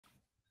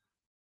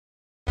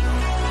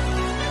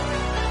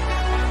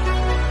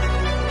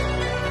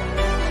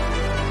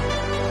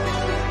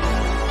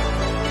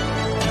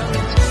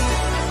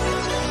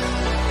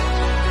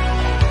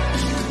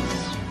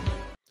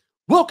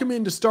Welcome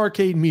into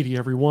Starcade Media,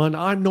 everyone.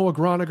 I'm Noah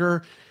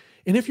Groniger,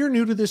 and if you're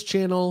new to this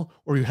channel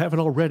or you haven't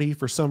already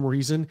for some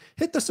reason,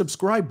 hit the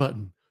subscribe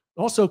button.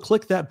 Also,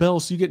 click that bell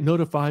so you get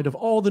notified of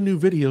all the new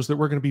videos that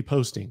we're going to be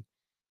posting.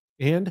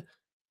 And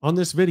on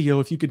this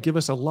video, if you could give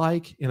us a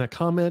like and a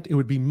comment, it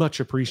would be much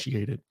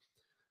appreciated.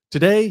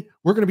 Today,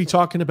 we're going to be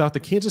talking about the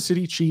Kansas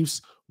City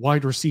Chiefs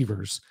wide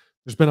receivers.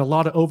 There's been a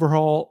lot of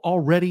overhaul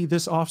already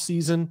this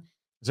offseason.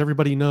 As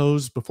everybody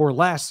knows, before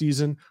last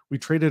season, we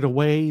traded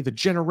away the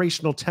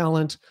generational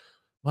talent,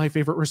 my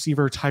favorite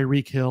receiver,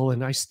 Tyreek Hill,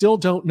 and I still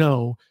don't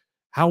know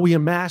how we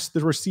amassed the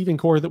receiving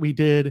core that we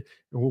did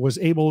and was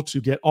able to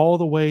get all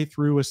the way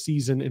through a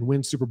season and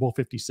win Super Bowl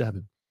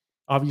 57.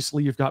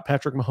 Obviously, you've got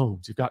Patrick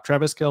Mahomes, you've got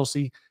Travis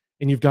Kelce,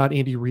 and you've got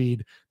Andy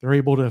Reid. They're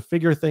able to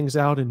figure things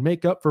out and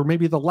make up for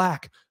maybe the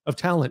lack of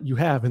talent you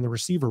have in the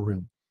receiver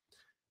room.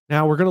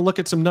 Now, we're going to look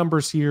at some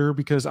numbers here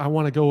because I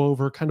want to go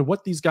over kind of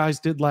what these guys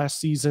did last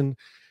season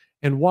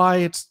and why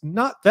it's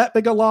not that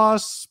big a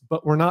loss,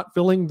 but we're not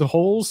filling the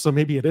holes, so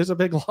maybe it is a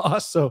big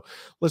loss. So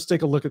let's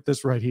take a look at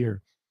this right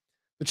here.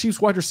 The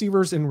Chiefs wide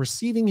receivers in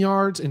receiving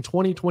yards in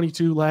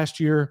 2022 last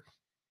year,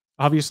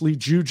 obviously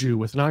Juju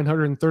with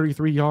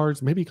 933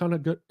 yards, maybe kind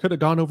of could have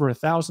gone over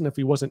 1,000 if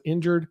he wasn't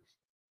injured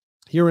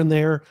here and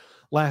there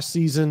last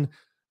season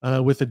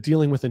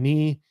dealing with a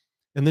knee.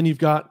 And then you've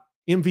got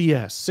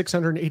MVS,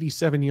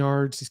 687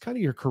 yards. He's kind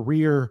of your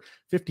career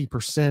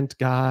 50%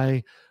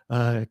 guy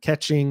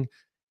catching,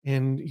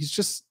 and he's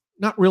just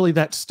not really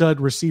that stud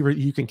receiver that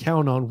you can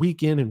count on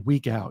week in and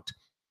week out.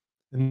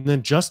 And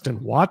then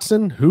Justin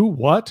Watson,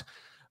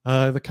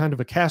 the kind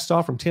of a cast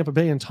off from Tampa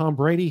Bay and Tom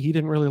Brady. He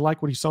didn't really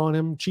like what he saw in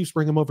him. Chiefs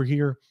bring him over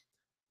here,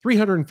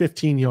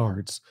 315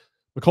 yards.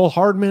 McCole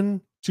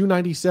Hardman,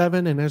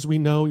 297, and as we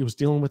know, he was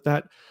dealing with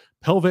that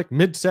pelvic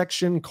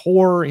midsection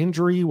core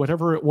injury,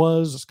 whatever it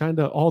was kind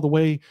of all the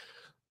way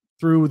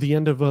through the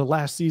end of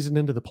last season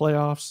into the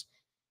playoffs.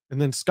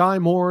 And then Sky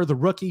Moore, the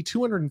rookie,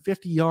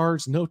 250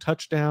 yards, no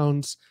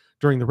touchdowns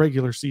during the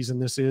regular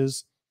season.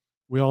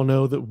 We all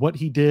know that what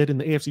he did in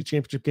the AFC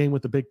Championship game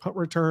with the big punt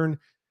return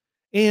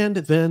and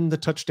then the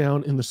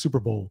touchdown in the Super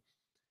Bowl.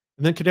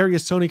 And then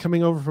Kadarius Toney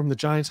coming over from the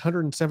Giants,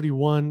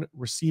 171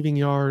 receiving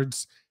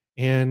yards.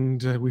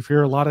 And we've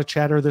heard a lot of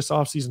chatter this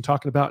offseason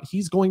talking about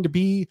he's going to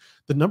be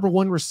the number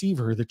one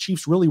receiver. The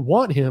Chiefs really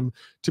want him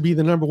to be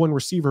the number one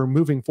receiver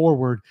moving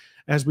forward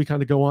as we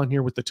kind of go on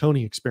here with the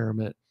Toney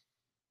experiment.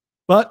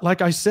 But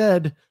like I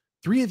said,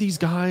 3 of these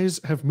guys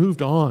have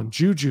moved on.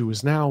 Juju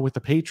is now with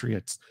the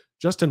Patriots.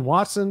 Justin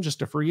Watson,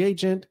 just a free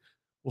agent.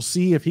 We'll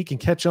see if he can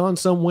catch on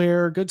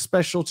somewhere. Good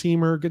special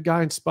teamer, good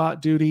guy in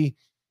spot duty.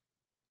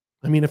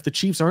 I mean, if the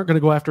Chiefs aren't going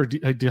to go after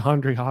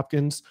DeAndre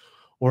Hopkins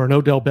or an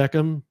Odell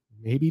Beckham,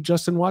 maybe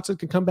Justin Watson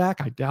can come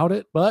back. I doubt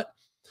it, but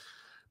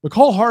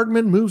McCole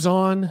Hardman moves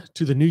on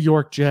to the New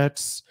York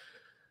Jets.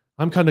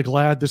 I'm kind of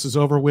glad this is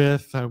over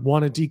with. I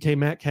wanted DK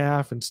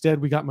Metcalf. Instead,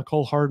 we got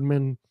McCole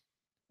Hardman.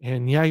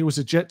 And yeah, he was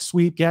a jet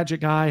sweep gadget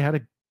guy, had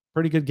a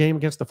pretty good game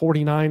against the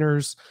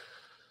 49ers.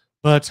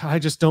 But I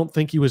just don't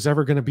think he was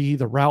ever going to be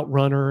the route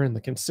runner and the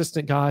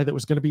consistent guy that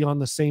was going to be on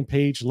the same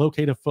page,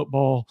 locative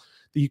football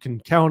that you can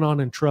count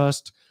on and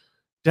trust.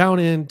 Down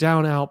in,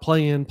 down out,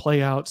 play in,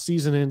 play out,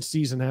 season in,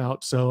 season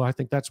out. So I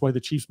think that's why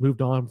the Chiefs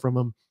moved on from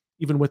him,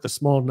 even with the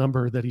small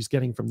number that he's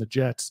getting from the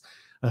Jets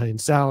in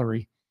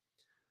salary.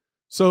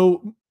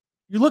 So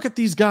you look at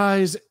these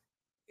guys,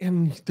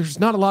 and there's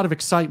not a lot of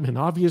excitement.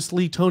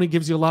 Obviously, Toney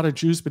gives you a lot of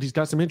juice, but he's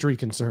got some injury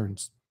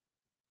concerns.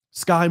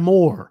 Sky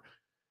Moore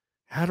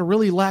had a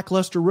really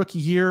lackluster rookie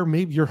year.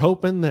 Maybe you're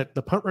hoping that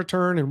the punt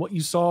return and what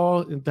you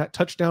saw in that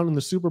touchdown in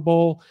the Super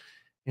Bowl,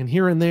 and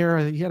here and there,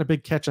 he had a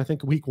big catch, I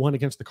think, week 1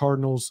 against the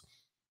Cardinals.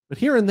 But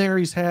here and there,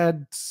 he's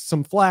had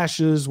some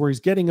flashes where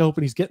he's getting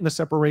open, he's getting the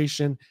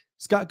separation,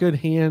 he's got good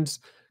hands,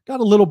 got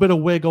a little bit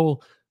of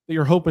wiggle that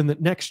you're hoping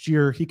that next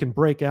year he can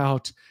break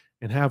out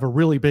and have a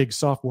really big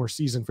sophomore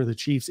season for the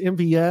Chiefs.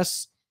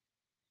 MVS,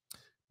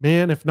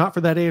 man, if not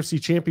for that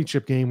AFC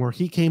Championship game where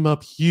he came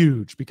up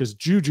huge because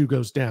Juju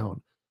goes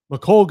down,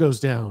 McCole goes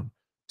down,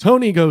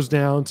 Toney goes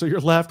down, so you're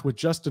left with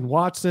Justin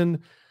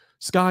Watson,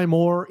 Sky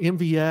Moore,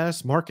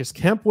 MVS, Marcus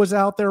Kemp was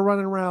out there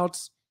running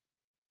routes.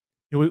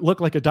 It would look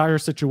like a dire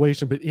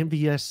situation, but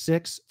MVS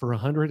 6 for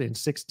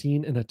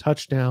 116 and a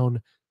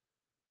touchdown.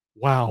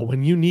 Wow,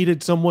 when you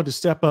needed someone to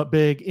step up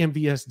big,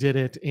 MVS did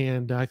it,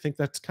 and I think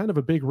that's kind of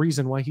a big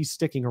reason why he's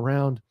sticking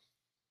around,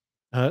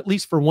 at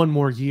least for one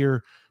more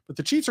year. But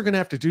the Chiefs are going to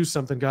have to do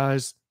something,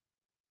 guys.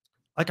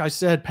 Like I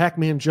said,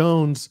 Pacman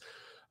Jones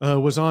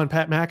was on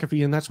Pat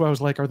McAfee, and that's why I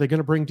was like, are they going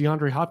to bring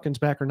DeAndre Hopkins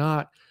back or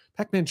not?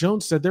 Pacman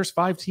Jones said there's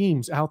 5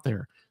 teams out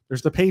there.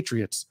 There's the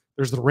Patriots,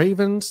 there's the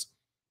Ravens,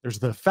 there's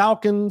the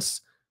Falcons,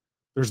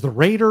 there's the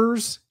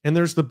Raiders, and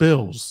there's the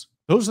Bills.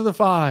 Those are the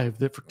 5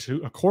 that,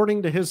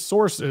 according to his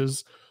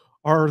sources,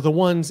 are the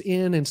ones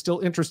in and still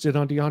interested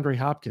on DeAndre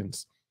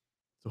Hopkins.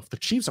 So if the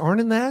Chiefs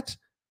aren't in that,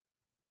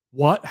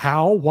 what,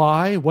 how,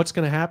 why, what's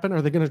going to happen?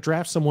 Are they going to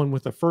draft someone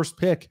with the first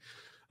pick,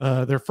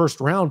 their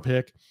first round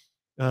pick,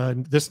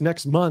 this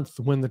next month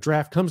when the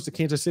draft comes to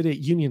Kansas City at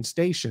Union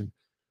Station?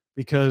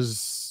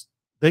 Because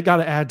they got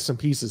to add some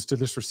pieces to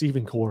this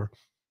receiving core.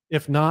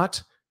 If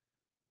not,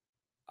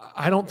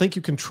 I don't think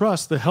you can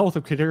trust the health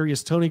of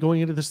Kadarius Toney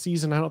going into the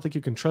season. I don't think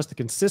you can trust the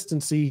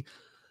consistency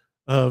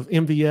of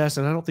MVS,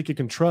 and I don't think you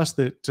can trust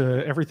that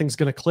everything's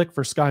going to click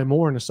for Sky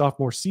Moore in a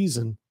sophomore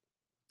season.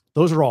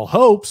 Those are all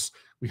hopes.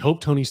 We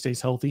hope Toney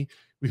stays healthy.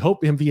 We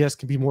hope MVS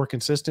can be more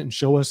consistent and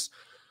show us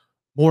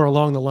more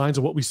along the lines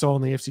of what we saw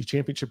in the AFC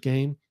Championship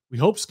game. We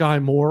hope Sky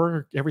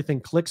Moore, everything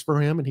clicks for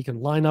him and he can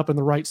line up in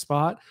the right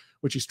spot,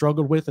 which he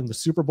struggled with in the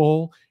Super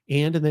Bowl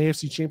and in the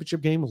AFC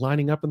Championship game,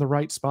 lining up in the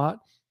right spot.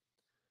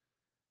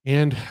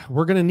 And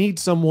we're going to need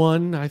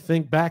someone, I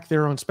think, back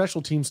there on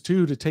special teams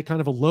too, to take kind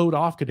of a load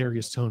off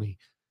Kadarius Toney.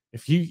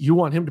 If you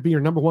want him to be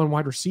your number one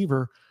wide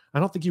receiver, I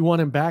don't think you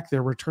want him back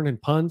there returning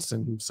punts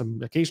and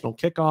some occasional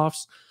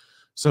kickoffs.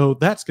 So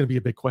that's going to be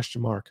a big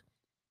question mark.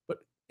 But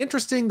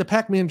interesting, the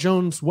Pacman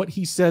Jones, what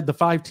he said, the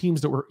 5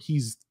 teams that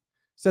he's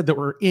said that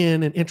were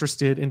in and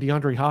interested in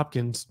DeAndre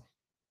Hopkins.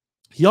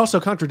 He also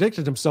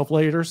contradicted himself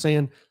later,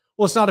 saying,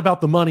 well, it's not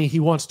about the money. He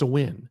wants to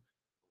win.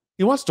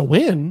 He wants to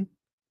win.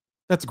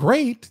 That's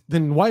great.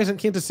 Then why isn't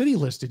Kansas City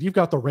listed? You've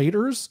got the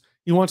Raiders.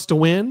 He wants to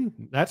win.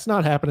 That's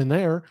not happening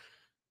there.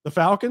 The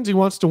Falcons, he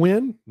wants to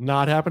win.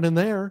 Not happening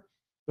there.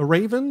 The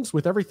Ravens,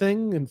 with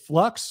everything in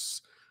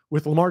flux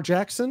with Lamar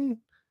Jackson,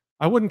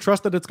 I wouldn't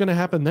trust that it's going to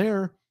happen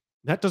there.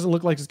 That doesn't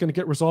look like it's going to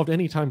get resolved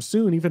anytime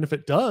soon, even if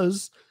it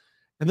does.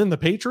 And then the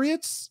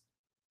Patriots,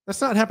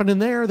 that's not happening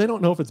there. They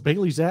don't know if it's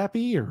Bailey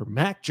Zappi or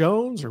Mac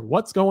Jones or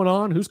what's going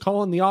on. Who's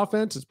calling the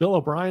offense? It's Bill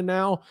O'Brien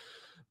now.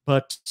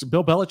 But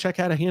Bill Belichick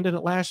had a hand in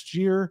it last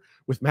year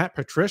with Matt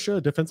Patricia,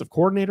 a defensive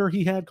coordinator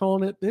he had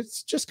calling it.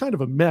 It's just kind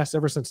of a mess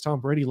ever since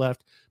Tom Brady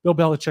left. Bill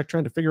Belichick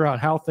trying to figure out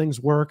how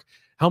things work,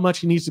 how much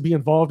he needs to be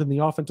involved in the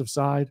offensive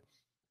side.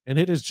 And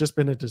it has just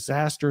been a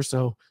disaster.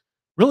 So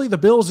really the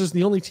Bills is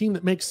the only team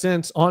that makes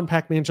sense on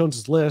Pacman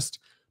Jones's list.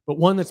 But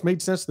one that's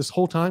made sense this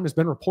whole time has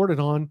been reported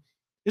on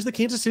is the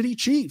Kansas City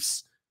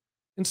Chiefs.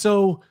 And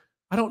so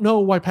I don't know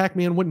why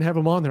Pacman wouldn't have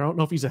him on there. I don't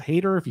know if he's a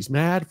hater, if he's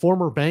mad,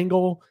 former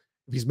Bengal,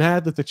 if he's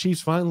mad that the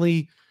Chiefs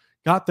finally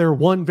got their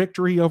one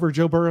victory over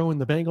Joe Burrow and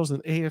the Bengals in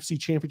the AFC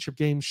Championship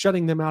game,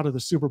 shutting them out of the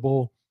Super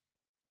Bowl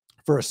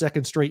for a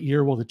second straight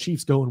year while the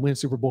Chiefs go and win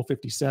Super Bowl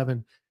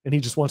 57, and he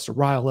just wants to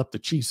rile up the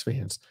Chiefs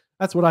fans.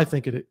 That's what I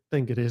think it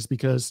is,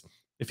 because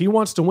if he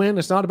wants to win,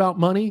 it's not about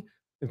money,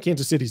 then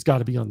Kansas City's got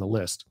to be on the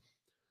list.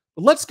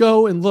 But let's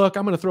go and look.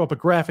 I'm going to throw up a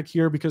graphic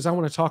here because I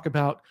want to talk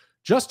about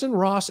Justin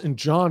Ross and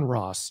John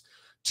Ross,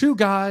 2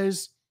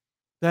 guys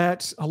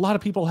that a lot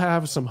of people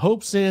have some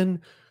hopes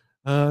in.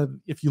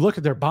 If you look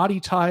at their body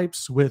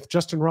types, with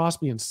Justin Ross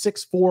being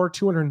 6'4",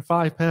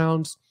 205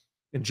 pounds,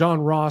 and John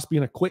Ross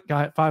being a quick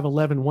guy at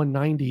 5'11",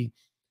 190,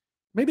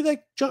 maybe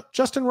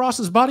Justin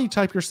Ross's body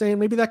type, you're saying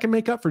maybe that can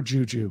make up for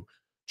Juju.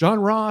 John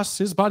Ross,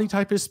 his body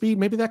type, his speed,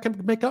 maybe that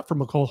can make up for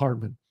McCole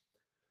Hardman.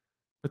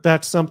 But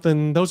that's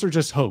something, those are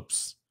just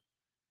hopes.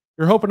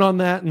 You're hoping on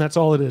that, and that's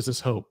all it is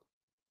hope.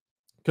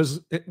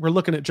 Because we're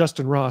looking at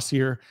Justin Ross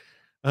here.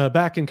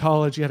 Back in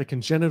college, he had a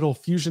congenital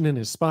fusion in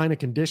his spine, a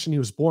condition he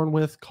was born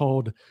with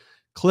called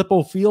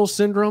Klippel-Feil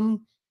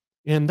syndrome.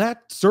 And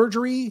that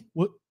surgery,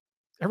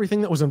 everything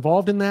that was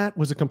involved in that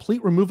was a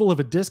complete removal of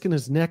a disc in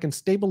his neck and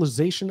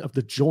stabilization of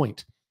the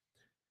joint.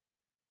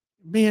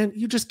 Man,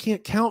 you just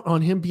can't count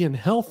on him being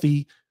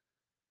healthy.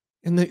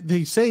 And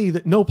they say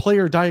that no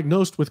player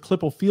diagnosed with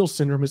Klippel-Feil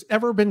syndrome has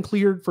ever been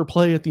cleared for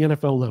play at the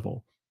NFL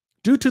level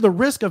due to the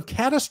risk of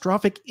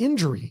catastrophic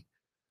injury.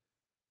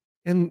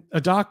 And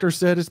a doctor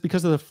said it's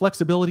because of the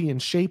flexibility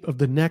and shape of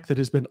the neck that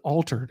has been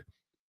altered.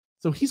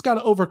 So he's got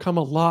to overcome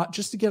a lot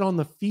just to get on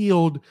the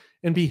field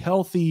and be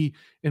healthy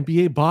and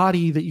be a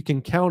body that you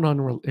can count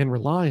on and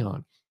rely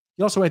on.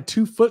 He also had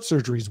 2 foot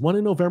surgeries, one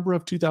in November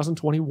of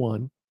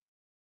 2021.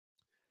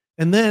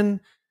 And then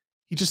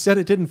he just said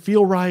it didn't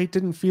feel right,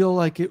 didn't feel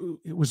like it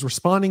was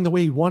responding the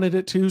way he wanted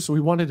it to. So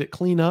he wanted it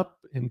clean up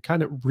and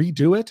kind of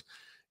redo it.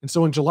 And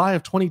so in July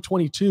of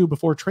 2022,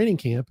 before training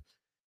camp,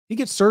 he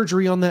gets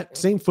surgery on that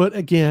same foot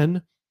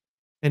again.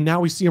 And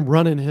now we see him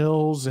running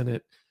hills and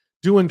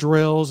doing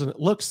drills. And it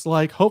looks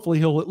like hopefully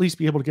he'll at least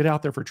be able to get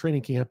out there for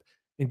training camp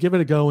and give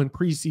it a go in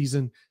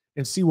preseason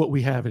and see what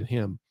we have in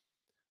him.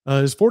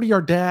 His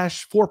 40-yard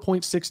dash,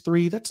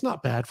 4.63. That's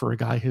not bad for a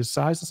guy his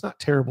size. It's not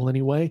terrible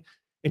anyway.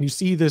 And you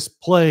see this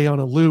play on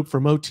a loop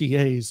from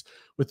OTAs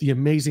with the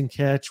amazing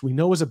catch. We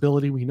know his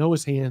ability. We know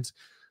his hands.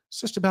 It's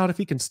just about if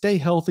he can stay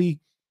healthy.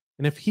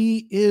 And if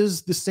he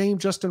is the same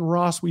Justin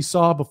Ross we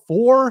saw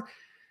before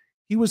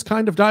he was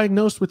kind of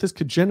diagnosed with this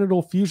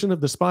congenital fusion of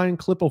the spine,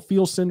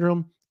 Klippel-Feil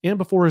syndrome, and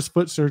before his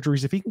foot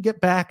surgeries, if he can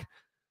get back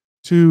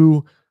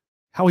to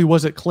how he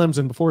was at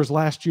Clemson before his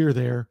last year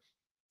there,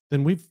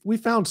 then we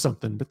found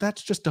something. But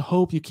that's just a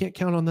hope. You can't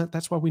count on that.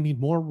 That's why we need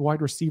more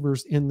wide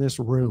receivers in this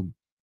room.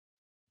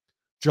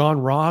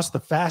 John Ross, the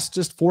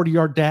fastest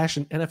 40-yard dash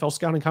in NFL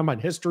scouting combine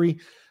history.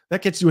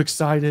 That gets you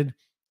excited.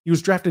 He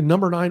was drafted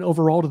number 9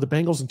 overall to the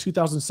Bengals in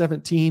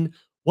 2017,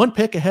 1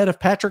 pick ahead of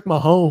Patrick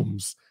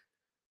Mahomes.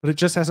 But it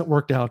just hasn't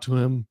worked out to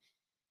him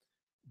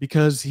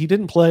because he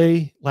didn't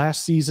play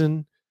last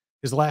season.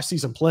 His last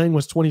season playing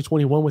was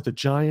 2021 with the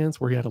Giants,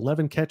 where he had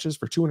 11 catches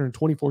for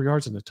 224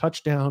 yards and a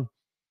touchdown.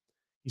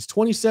 He's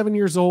 27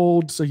 years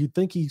old, so you'd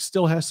think he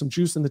still has some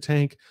juice in the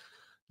tank.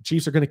 The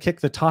Chiefs are going to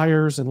kick the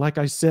tires, and like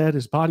I said,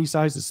 his body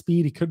size, his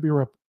speed, he could be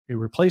a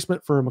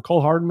replacement for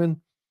McCole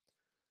Hardman.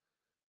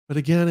 But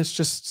again, it's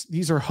just,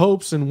 these are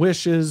hopes and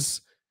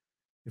wishes.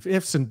 If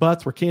ifs and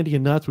buts were candy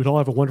and nuts, we'd all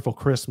have a wonderful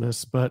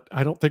Christmas. But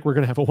I don't think we're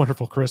going to have a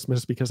wonderful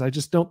Christmas, because I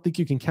just don't think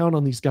you can count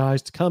on these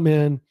guys to come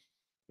in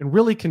and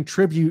really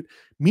contribute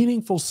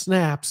meaningful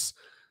snaps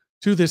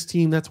to this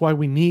team. That's why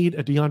we need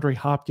a DeAndre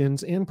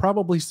Hopkins and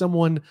probably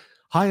someone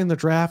high in the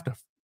draft, a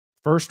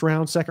first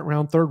round, second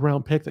round, third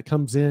round pick that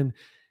comes in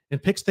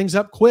and picks things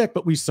up quick.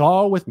 But we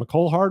saw with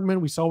McCole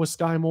Hardman, we saw with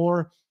Sky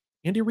Moore,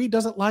 Andy Reid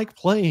doesn't like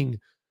playing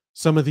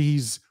some of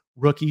these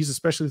rookies,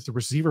 especially at the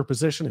receiver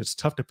position. It's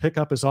tough to pick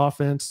up his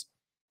offense.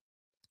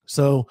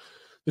 So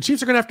the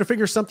Chiefs are going to have to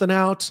figure something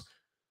out.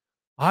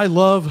 I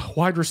love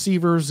wide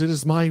receivers. It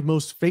is my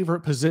most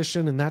favorite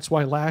position, and that's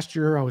why last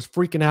year I was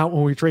freaking out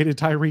when we traded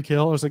Tyreek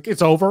Hill. I was like,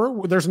 it's over.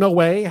 There's no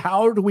way.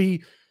 How do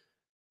we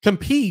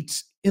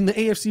compete in the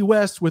AFC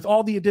West with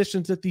all the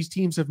additions that these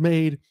teams have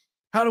made?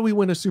 How do we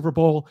win a Super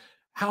Bowl?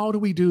 How do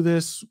we do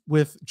this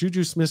with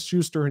Juju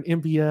Smith-Schuster and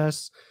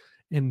MVS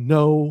and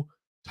no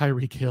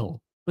Tyreek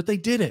Hill? But they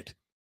did it.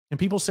 And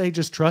people say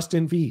just trust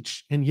in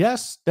Veach. And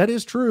yes, that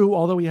is true,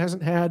 although he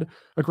hasn't had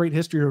a great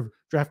history of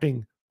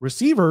drafting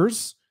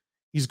receivers.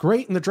 He's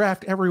great in the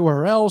draft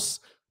everywhere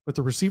else, but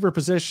the receiver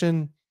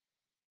position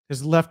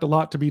has left a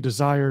lot to be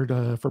desired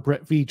for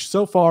Brett Veach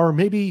so far.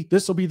 Maybe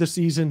this will be the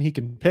season he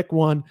can pick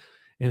one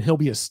and he'll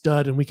be a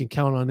stud and we can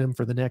count on him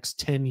for the next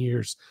 10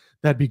 years.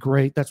 That'd be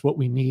great. That's what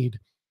we need.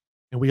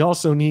 And we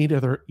also need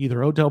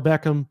either Odell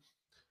Beckham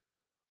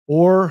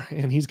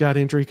and he's got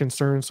injury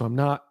concerns, so I'm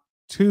not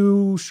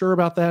too sure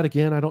about that.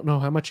 Again, I don't know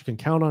how much you can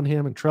count on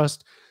him and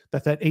trust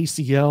that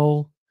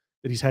ACL,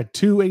 that he's had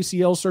 2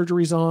 ACL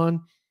surgeries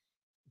on,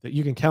 that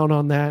you can count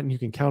on that and you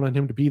can count on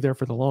him to be there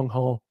for the long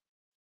haul.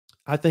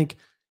 I think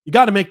you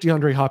got to make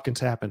DeAndre Hopkins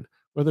happen,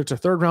 whether it's a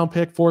 3rd round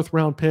pick, 4th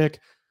round pick,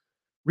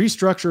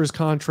 restructure his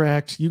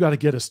contract. You got to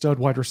get a stud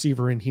wide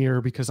receiver in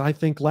here, because I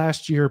think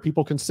last year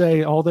people can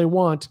say all they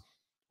want.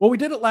 Well, we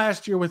did it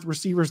last year with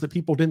receivers that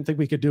people didn't think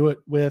we could do it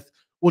with.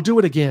 We'll do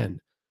it again.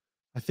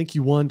 I think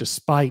you won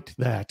despite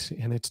that.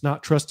 And it's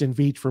not trust in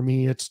Veach for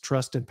me. It's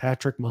trust in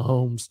Patrick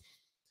Mahomes.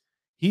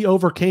 He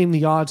overcame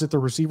the odds at the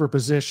receiver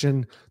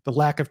position, the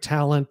lack of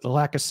talent, the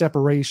lack of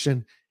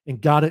separation, and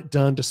got it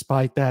done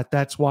despite that.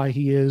 That's why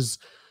he is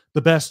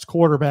the best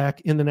quarterback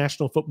in the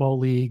National Football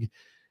League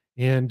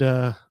and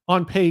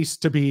on pace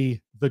to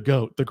be the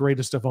GOAT, the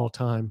greatest of all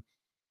time.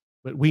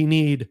 But we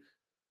need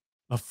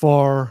a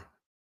far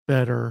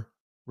better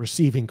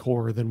receiving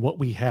core than what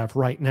we have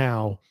right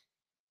now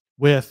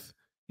with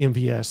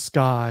MVS,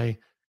 Sky,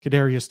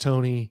 Kadarius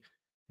Toney,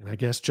 and I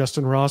guess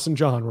Justin Ross and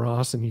John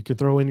Ross, and you could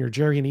throw in your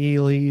Jerry and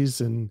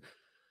Ely's and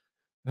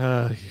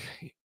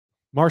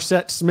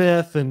Marset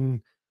Smith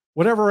and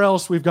whatever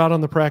else we've got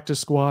on the practice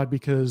squad,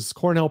 because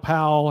Cornell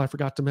Powell, I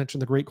forgot to mention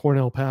the great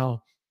Cornell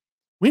Powell.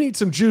 We need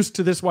some juice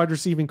to this wide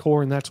receiving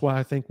core, and that's why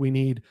I think we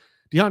need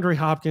DeAndre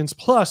Hopkins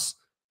plus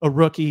a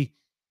rookie.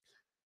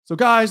 So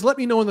guys, let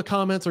me know in the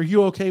comments, are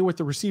you okay with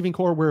the receiving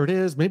core where it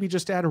is? Maybe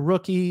just add a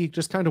rookie,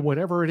 just kind of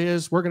whatever it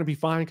is. We're going to be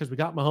fine because we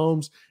got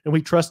Mahomes and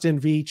we trust in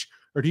Veach.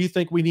 Or do you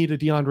think we need a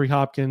DeAndre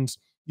Hopkins?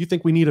 You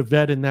think we need a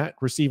vet in that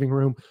receiving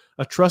room,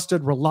 a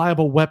trusted,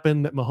 reliable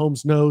weapon that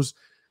Mahomes knows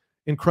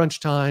in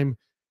crunch time,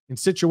 in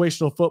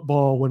situational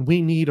football, when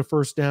we need a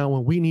first down,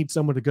 when we need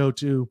someone to go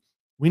to,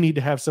 we need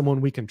to have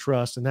someone we can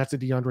trust, and that's a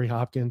DeAndre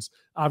Hopkins.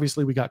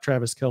 Obviously, we got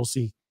Travis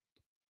Kelce.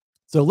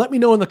 So let me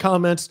know in the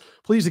comments.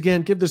 Please,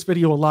 again, give this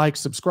video a like,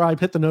 subscribe,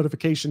 hit the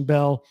notification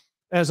bell.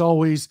 As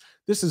always,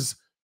 this is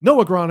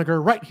Noah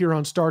Groniger right here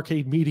on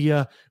Starcade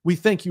Media. We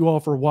thank you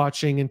all for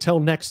watching. Until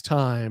next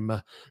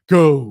time,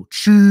 go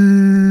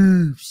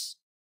Chiefs!